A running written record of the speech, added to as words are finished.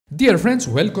Dear friends,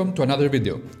 welcome to another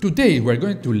video. Today we are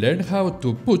going to learn how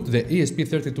to put the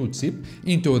ESP32 chip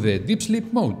into the deep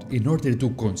sleep mode in order to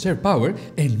conserve power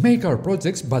and make our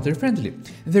projects battery friendly.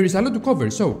 There is a lot to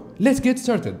cover, so let's get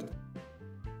started.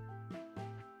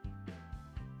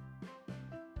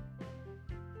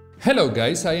 Hello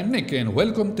guys, I am Nick and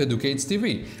welcome to Educates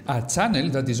TV, a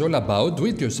channel that is all about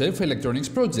do-it-yourself electronics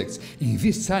projects. In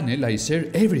this channel I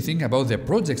share everything about the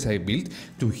projects I built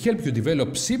to help you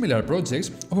develop similar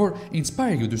projects or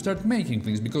inspire you to start making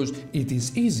things because it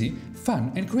is easy,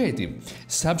 fun and creative.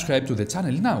 Subscribe to the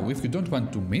channel now if you don't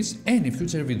want to miss any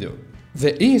future video.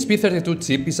 The ESP32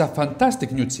 chip is a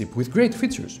fantastic new chip with great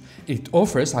features. It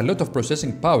offers a lot of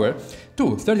processing power,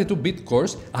 two 32-bit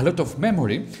cores, a lot of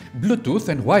memory, Bluetooth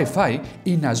and Wi-Fi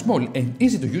in a small and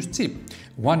easy-to-use chip.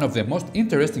 One of the most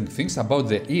interesting things about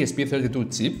the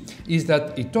ESP32 chip is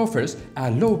that it offers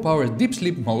a low-power deep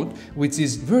sleep mode which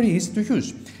is very easy to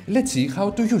use. Let's see how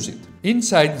to use it.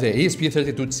 Inside the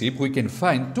ESP32 chip we can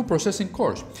find two processing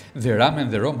cores, the RAM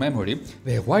and the ROM memory,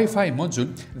 the Wi-Fi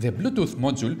module, the Bluetooth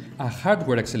module, a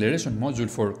hardware acceleration module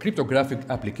for cryptographic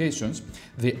applications,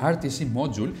 the RTC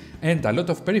module and a lot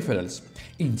of peripherals.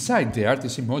 Inside the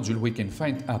RTC module we can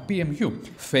find a PMU,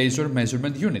 Phasor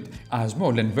measurement unit, a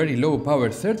small and very low power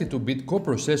 32-bit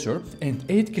coprocessor and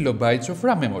 8 KB of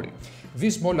RAM memory.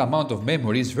 This small amount of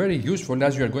memory is very useful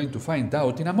as you are going to find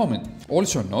out in a moment.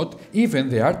 Also note, even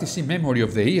the RTC memory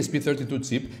of the ESP32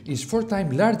 chip is 4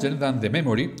 times larger than the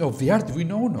memory of the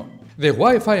Arduino Uno. The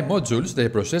Wi-Fi modules, the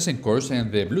processing cores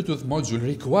and the Bluetooth module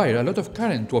require a lot of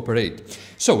current to operate.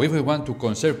 So if we want to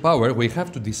conserve power, we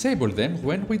have to disable them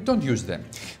when we don't use them.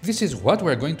 This is what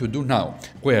we are going to do now.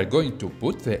 We are going to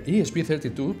put the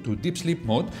ESP32 to deep sleep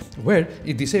mode where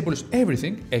it disables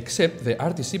everything except the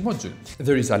RTC module.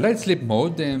 There is a light sleep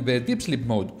mode and the deep sleep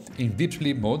mode. In deep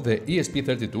sleep mode, the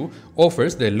ESP32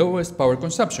 offers the lowest power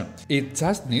consumption. It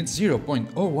just needs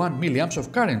 0.01 milliamps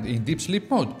of current in deep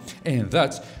sleep mode, and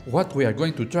that's what we are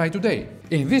going to try today.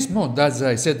 In this mode, as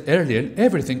I said earlier,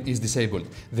 everything is disabled.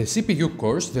 The CPU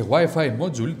cores, the Wi-Fi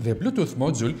module, the Bluetooth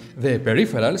module, the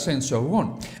peripherals and so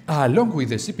on. Along with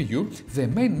the CPU, the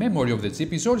main memory of the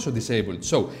chip is also disabled,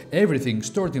 so everything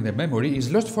stored in the memory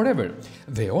is lost forever.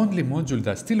 The only module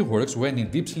that still works when in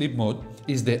deep sleep mode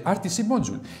is the RTC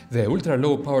module, the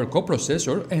ultra-low power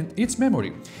coprocessor and its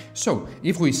memory. So,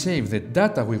 if we save the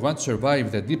data we want to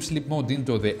survive the deep sleep mode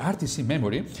into the RTC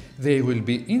memory, they will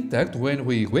be intact when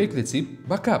we wake the chip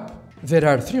back up. There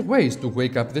are 3 ways to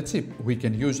wake up the chip. We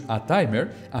can use a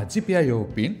timer, a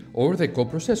GPIO pin or the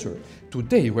coprocessor.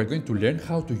 Today we are going to learn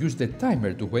how to use the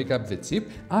timer to wake up the chip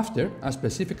after a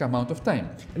specific amount of time.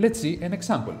 Let's see an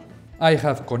example. I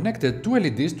have connected 2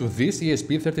 LEDs to this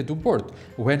ESP32 board.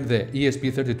 When the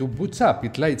ESP32 boots up,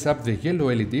 it lights up the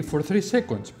yellow LED for 3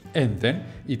 seconds, and then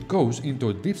it goes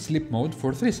into deep sleep mode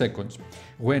for 3 seconds.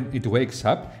 When it wakes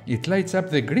up, it lights up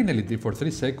the green LED for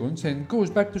 3 seconds and goes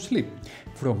back to sleep.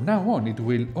 From now on, it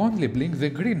will only blink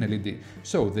the green LED,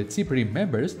 so the chip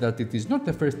remembers that it is not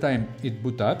the first time it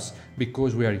boots up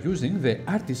because we are using the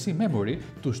RTC memory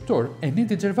to store an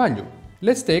integer value.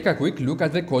 Let's take a quick look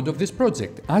at the code of this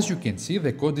project. As you can see,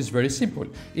 the code is very simple.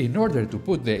 In order to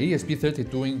put the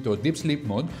ESP32 into deep sleep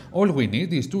mode, all we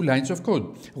need is 2 lines of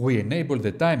code. We enable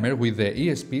the timer with the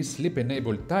ESP sleep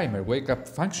enable timer wake up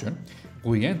function.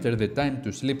 We enter the time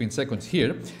to sleep in seconds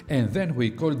here, and then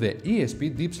we call the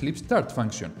ESP deep sleep start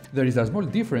function. There is a small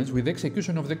difference with the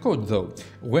execution of the code though.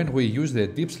 When we use the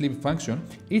deep sleep function,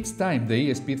 each time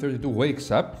the ESP32 wakes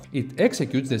up, it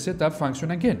executes the setup function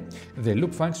again. The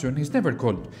loop function is never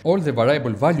called. All the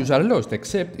variable values are lost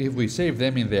except if we save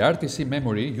them in the RTC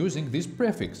memory using this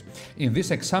prefix. In this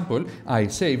example, I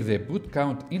save the boot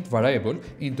count int variable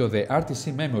into the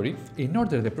RTC memory in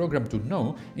order the program to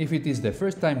know if it is the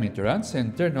first time it runs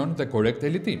and turn on the correct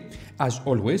LED. As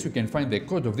always, you can find the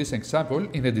code of this example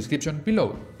in the description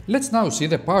below. Let's now see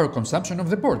the power consumption of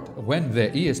the board. When the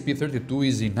ESP32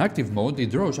 is in active mode,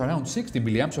 it draws around 60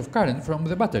 mA of current from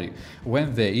the battery.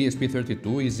 When the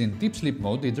ESP32 is in deep sleep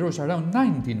mode, it draws around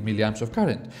 19 mA of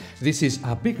current. This is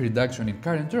a big reduction in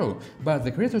current draw, but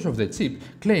the creators of the chip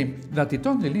claim that it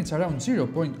only needs around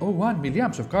 0.01 mA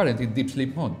of current in deep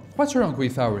sleep mode. What's wrong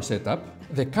with our setup?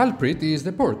 The culprit is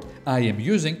the board. I am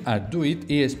using a Do-It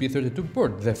ESP32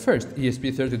 board, the first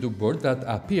ESP32 board that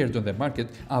appeared on the market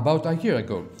about a year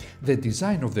ago. The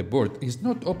design of the board is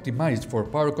not optimized for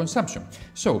power consumption,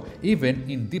 so even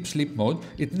in deep sleep mode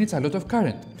it needs a lot of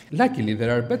current. Luckily,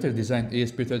 there are better designed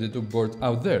ESP32 boards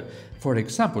out there. For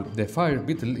example, the Fire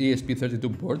Beetle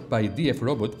ESP32 board by DF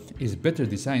Robot is better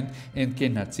designed and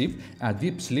can achieve a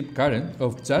deep sleep current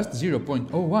of just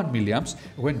 0.01 mA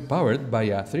when powered by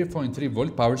a 3.3V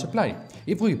volt power supply.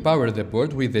 If we power the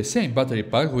board with the same battery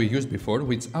pack we used before,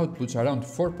 which outputs around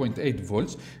 4.8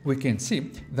 volts, we can see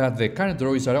that the current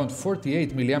draw is around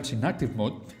 48 mA in active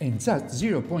mode and just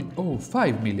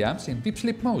 0.05 mA in deep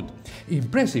sleep mode.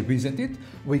 Impressive, isn't it?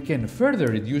 We can further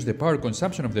reduce the power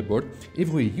consumption of the board if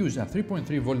we use a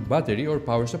 3.3 volt battery or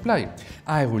power supply.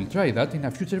 I will try that in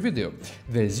a future video.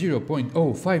 The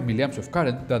 0.05 mA of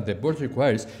current that the board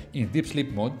requires in deep sleep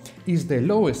mode is the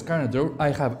lowest current draw I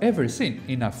have ever seen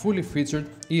in a fully featured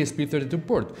ESP32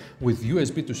 board with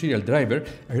USB to serial driver,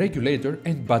 regulator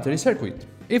and battery circuit.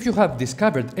 If you have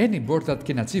discovered any board that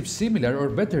can achieve similar or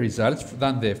better results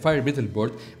than the Firebeetle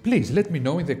board, please let me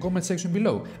know in the comment section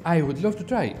below. I would love to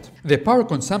try it. The power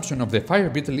consumption of the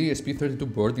Firebeetle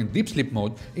ESP32 board in deep sleep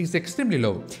mode is extremely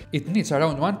low. It needs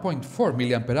around 1.4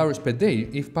 mAh per day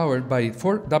if powered by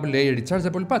 4 AA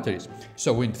rechargeable batteries.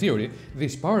 So in theory,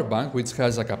 this power bank, which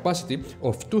has a capacity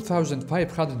of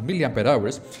 2500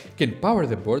 mAh, can power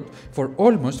the board for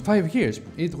almost 5 years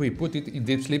if we put it in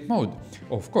deep sleep mode.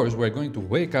 Of course, we're going to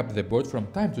wake up the board from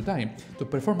time to time to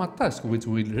perform a task which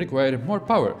will require more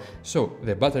power, so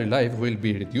the battery life will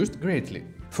be reduced greatly.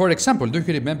 For example, do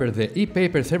you remember the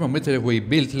e-paper thermometer we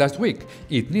built last week?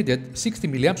 It needed 60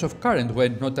 mA of current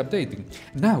when not updating.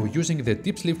 Now, using the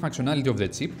deep sleep functionality of the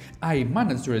chip, I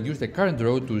managed to reduce the current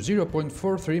draw to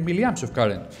 0.43 mA of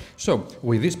current. So,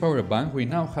 with this power bank, we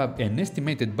now have an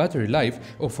estimated battery life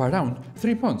of around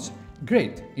 3 months.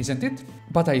 Great, isn't it?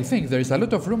 But I think there is a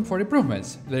lot of room for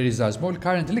improvements. There is a small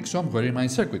current leak somewhere in my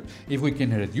circuit. If we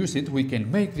can reduce it, we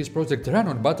can make this project run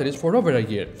on batteries for over a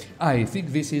year. I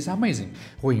think this is amazing.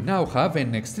 We now have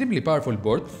an extremely powerful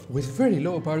board with very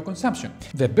low power consumption.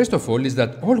 The best of all is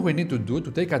that all we need to do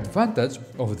to take advantage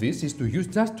of this is to use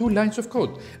just 2 lines of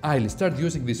code. I'll start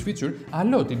using this feature a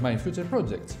lot in my future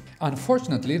projects.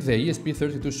 Unfortunately, the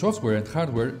ESP32 software and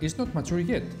hardware is not mature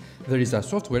yet. There is a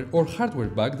software or hardware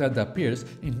bug that appears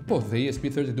in both the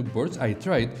ESP32 boards I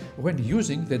tried when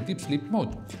using the deep sleep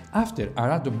mode. After a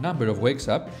random number of wakes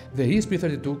up, the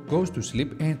ESP32 goes to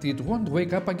sleep and it won't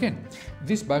wake up again.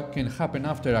 This bug can happen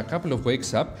after a couple of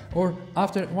wakes up or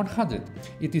after 100.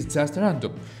 It is just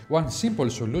random. One simple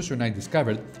solution I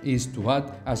discovered is to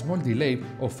add a small delay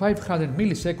of 500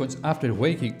 milliseconds after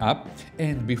waking up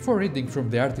and before reading from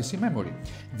the RTC memory.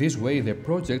 This way the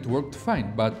project worked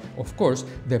fine, but of course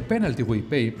the penalty we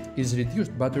pay is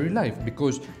reduced battery life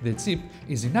because the chip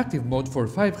is in active mode for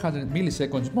 500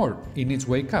 milliseconds more in its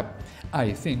wake up.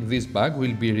 I think this bug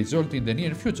will be resolved in the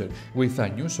near future with a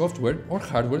new software or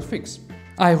hardware fix.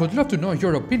 I would love to know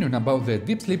your opinion about the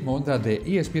deep sleep mode that the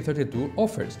ESP32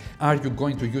 offers. Are you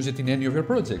going to use it in any of your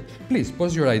projects? Please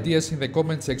post your ideas in the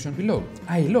comment section below.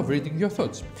 I love reading your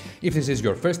thoughts. If this is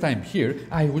your first time here,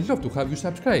 I would love to have you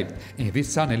subscribed. In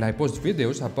this channel I post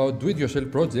videos about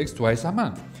do-it-yourself projects twice a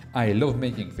month. I love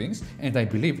making things and I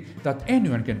believe that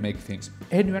anyone can make things.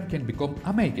 Anyone can become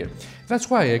a maker. That's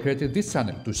why I created this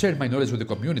channel, to share my knowledge with the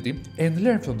community and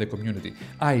learn from the community.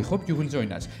 I hope you will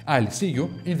join us. I'll see you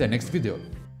in the next video.